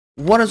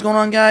What is going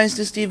on, guys?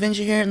 This is the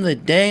Avenger here, and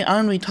today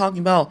I'm going to be talking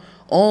about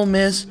Ole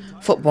Miss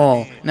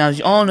football. Now, as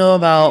you all know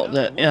about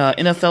the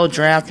NFL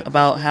draft,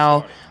 about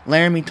how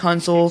Laramie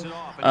Tunsil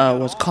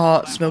was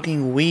caught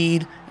smoking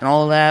weed and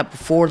all of that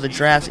before the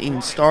draft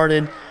even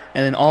started,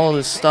 and then all of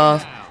his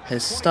stuff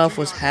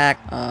was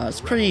hacked. It's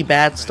pretty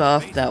bad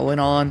stuff that went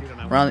on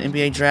around the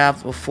NBA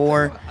draft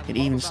before it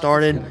even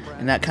started,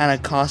 and that kind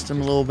of cost him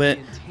a little bit,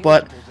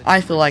 but I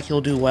feel like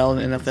he'll do well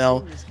in the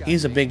NFL.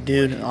 He's a big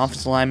dude, an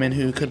offensive lineman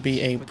who could be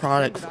a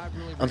product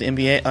of the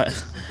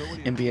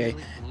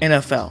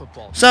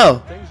NFL.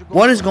 So,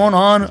 what is going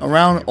on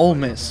around Ole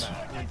Miss?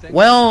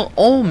 Well,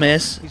 Ole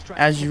Miss,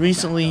 as you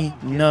recently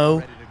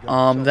know,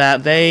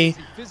 that they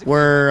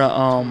were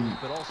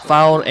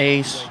filed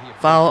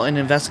an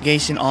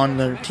investigation on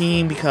their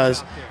team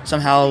because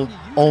somehow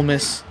Ole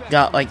Miss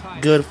got like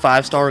good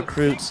 5-star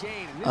recruits,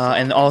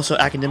 and also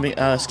academic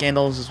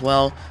scandals as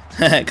well.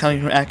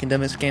 Coming from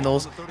academic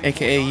scandals,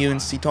 aka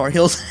UNC Tar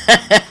Heels.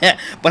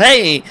 But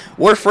hey,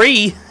 we're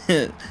free,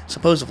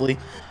 supposedly.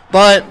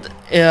 But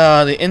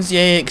the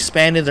NCAA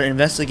expanded their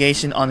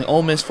investigation on the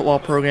Ole Miss football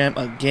program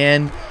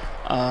again.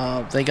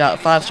 They got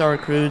 5-star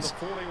recruits.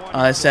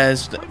 It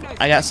says,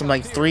 I got some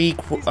like 3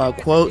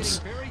 quotes.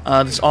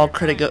 This all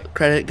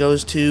credit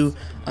goes to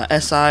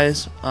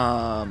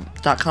SIs.com,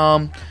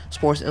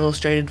 Sports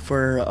Illustrated,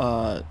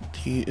 for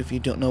if you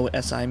don't know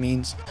what SI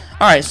means.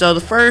 Alright, so the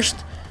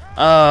first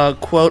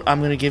quote I'm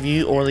going to give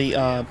you, or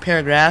the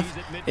paragraph,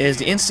 is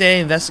the NCAA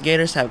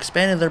investigators have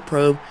expanded their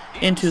probe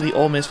into the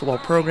Ole Miss football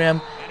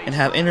program and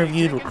have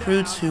interviewed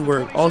recruits who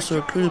were also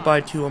recruited by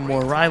 2 or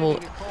more rival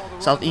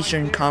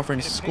Southeastern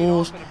Conference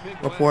schools,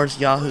 reports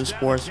Yahoo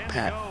Sports'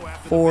 Pat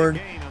Ford.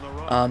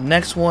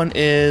 Next one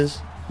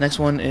is,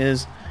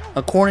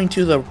 according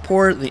to the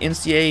report, the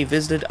NCAA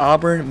visited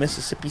Auburn,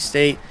 Mississippi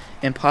State,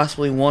 and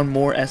possibly one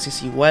more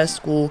SEC West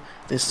school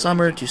this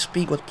summer to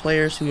speak with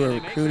players who were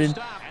recruited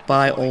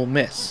by Ole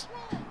Miss.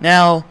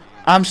 Now,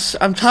 I'm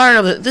tired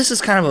of it. This is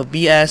kind of a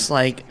BS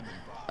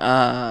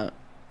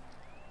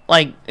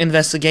like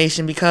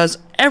investigation, because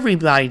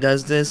everybody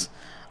does this.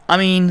 I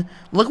mean,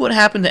 look what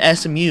happened to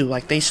SMU.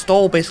 Like, they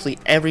stole basically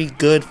every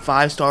good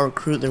 5-star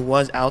recruit there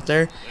was out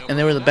there, and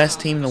they were the best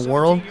team in the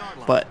world,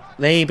 but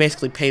they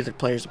basically paid their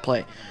players to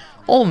play.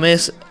 Ole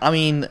Miss, I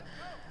mean,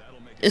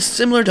 it's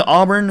similar to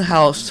Auburn,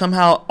 how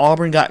somehow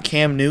Auburn got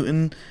Cam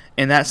Newton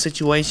in that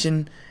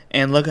situation,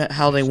 and look at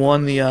how they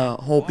won the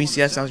whole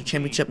BCS National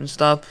Championship and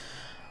stuff.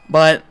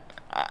 But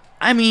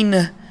I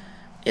mean,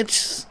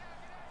 it's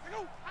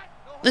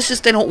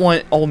just they don't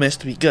want Ole Miss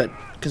to be good.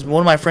 Because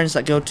one of my friends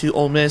that go to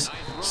Ole Miss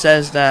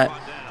says that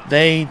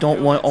they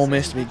don't want Ole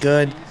Miss to be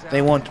good.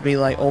 They want to be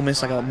like Ole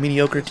Miss, like a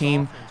mediocre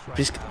team,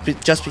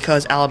 just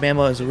because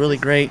Alabama is really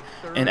great,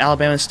 and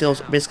Alabama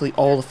steals basically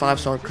all the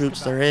 5-star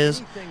recruits there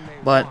is.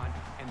 But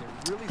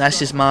that's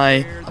just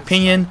my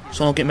opinion,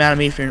 so don't get mad at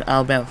me if you're an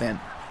Alabama fan.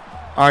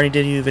 I already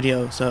did you a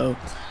video, so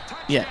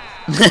yeah.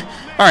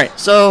 Alright,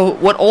 so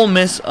what Ole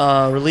Miss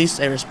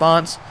released a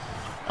response.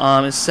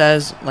 It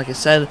says, like I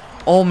said,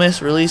 Ole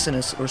Miss released a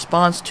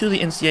response to the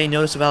NCAA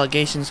notice of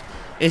allegations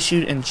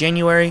issued in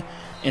January,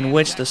 in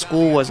which the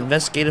school was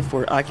investigated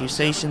for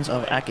accusations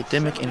of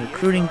academic and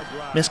recruiting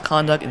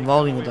misconduct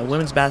involving the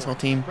women's basketball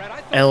team,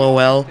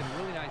 LOL,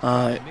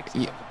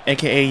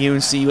 aka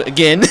UNC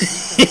again.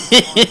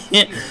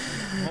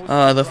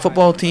 The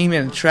football team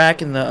and the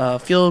track and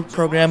the field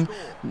program,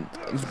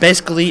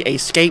 basically a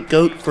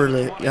scapegoat for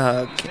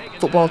the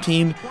football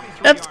team.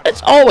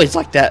 It's always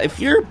like that.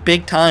 If you're a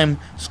big-time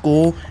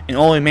school and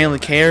only mainly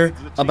care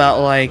about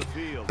like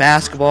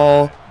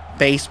basketball,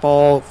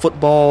 baseball,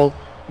 football,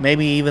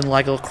 maybe even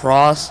like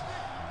lacrosse,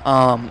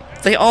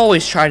 they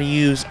always try to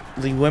use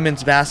the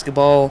women's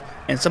basketball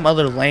and some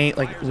other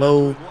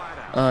low,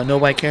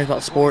 nobody cares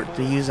about sport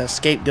to use as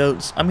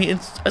scapegoats. I mean,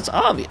 it's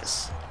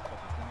obvious.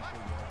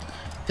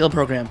 Field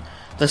program.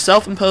 The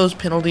self-imposed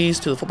penalties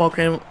to the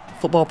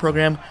football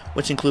program,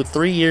 which include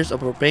 3 years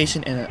of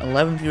probation and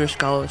 11 fewer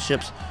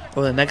scholarships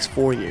over the next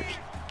 4 years.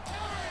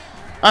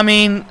 I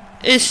mean,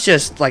 it's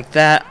just like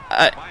that.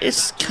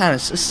 It's kind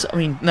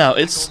of, no,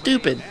 it's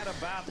stupid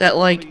that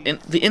like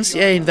the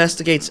NCAA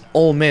investigates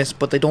Ole Miss,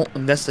 but they don't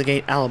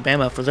investigate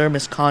Alabama for their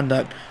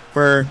misconduct,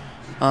 for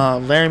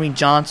Laramie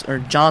Johnson or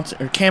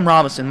Cam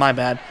Robinson. My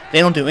bad. They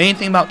don't do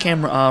anything about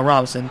Cam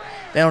Robinson.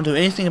 They don't do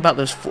anything about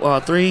those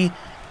 3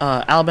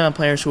 Alabama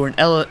players who were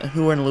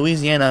in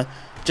Louisiana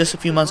just a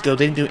few months ago.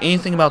 They didn't do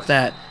anything about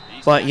that,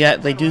 but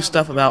yet they do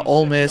stuff about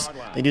Ole Miss.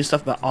 They do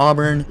stuff about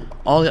Auburn,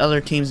 all the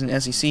other teams in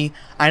the SEC.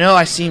 I know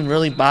I seem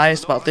really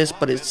biased about this,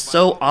 but it's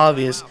so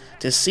obvious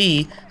to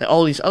see that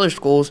all these other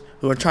schools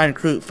who are trying to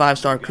recruit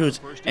 5-star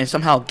recruits and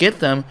somehow get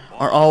them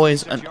are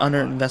always under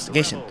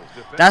investigation.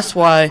 That's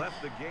why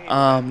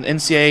the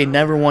NCAA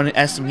never wanted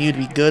SMU to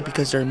be good,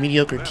 because they're a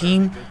mediocre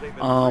team,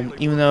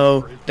 even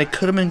though they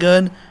could have been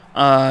good.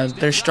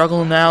 They're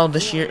struggling now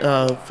this year,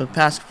 for the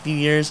past few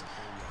years.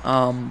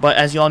 But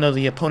as you all know,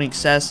 the opponent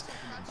success,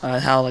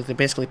 how like they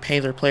basically pay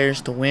their players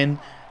to win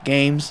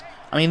games.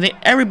 I mean,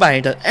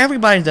 everybody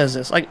does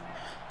this. Like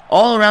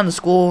all around the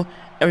school,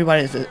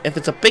 everybody, if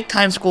it's a big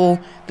time school,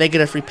 they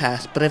get a free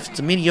pass. But if it's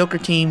a mediocre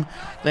team,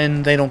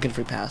 then they don't get a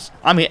free pass.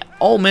 I mean,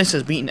 Ole Miss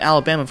has beaten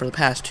Alabama for the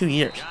past 2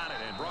 years.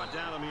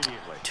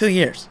 2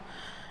 years.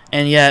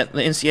 And yet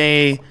the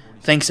NCAA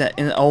thinks that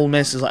Ole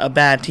Miss is like a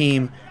bad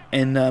team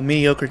and a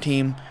mediocre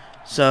team.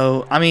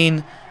 So, I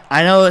mean,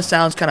 I know it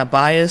sounds kind of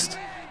biased.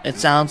 It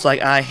sounds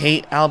like I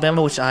hate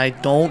Alabama, which I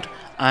don't.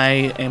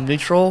 I am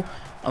neutral.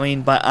 I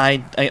mean, but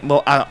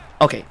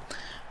okay.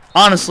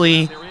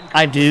 Honestly,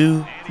 I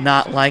do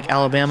not like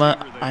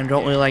Alabama. I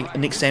don't really like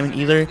Nick Saban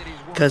either,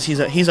 because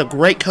he's a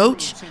great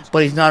coach,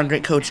 but he's not a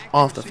great coach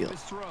off the field.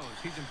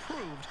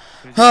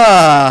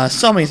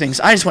 So many things.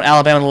 I just want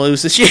Alabama to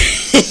lose this year.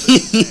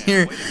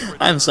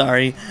 I'm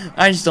sorry.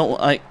 I just don't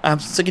like. I'm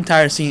sick and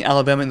tired of seeing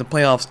Alabama in the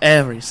playoffs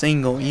every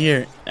single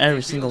year. I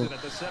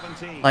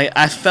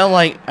feel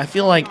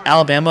like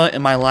Alabama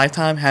in my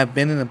lifetime have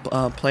been in the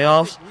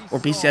playoffs or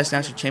BCS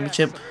National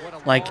Championship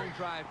like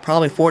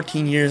probably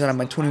 14 years out of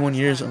my 21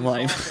 years of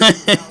life.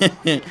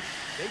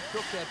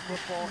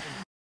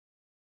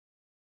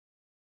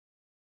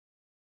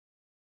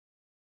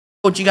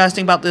 What you guys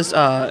think about this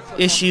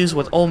issues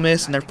with Ole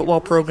Miss and their football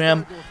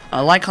program?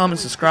 Like, comment,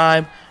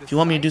 subscribe. If you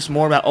want me to do some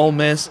more about Ole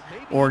Miss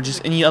or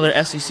just any other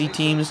SEC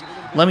teams,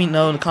 let me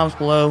know in the comments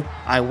below.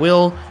 I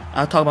will.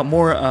 I'll talk about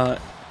more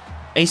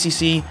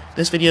ACC.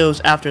 This video is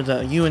after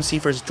the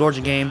UNC versus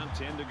Georgia game.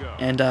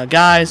 And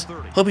guys,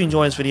 hope you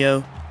enjoy this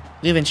video.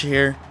 ElijahShriner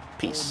here.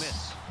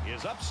 Peace.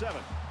 Got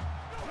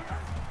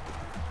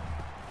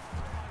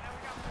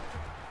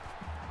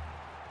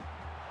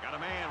a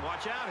man,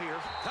 watch out here.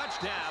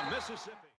 Touchdown, Mississippi.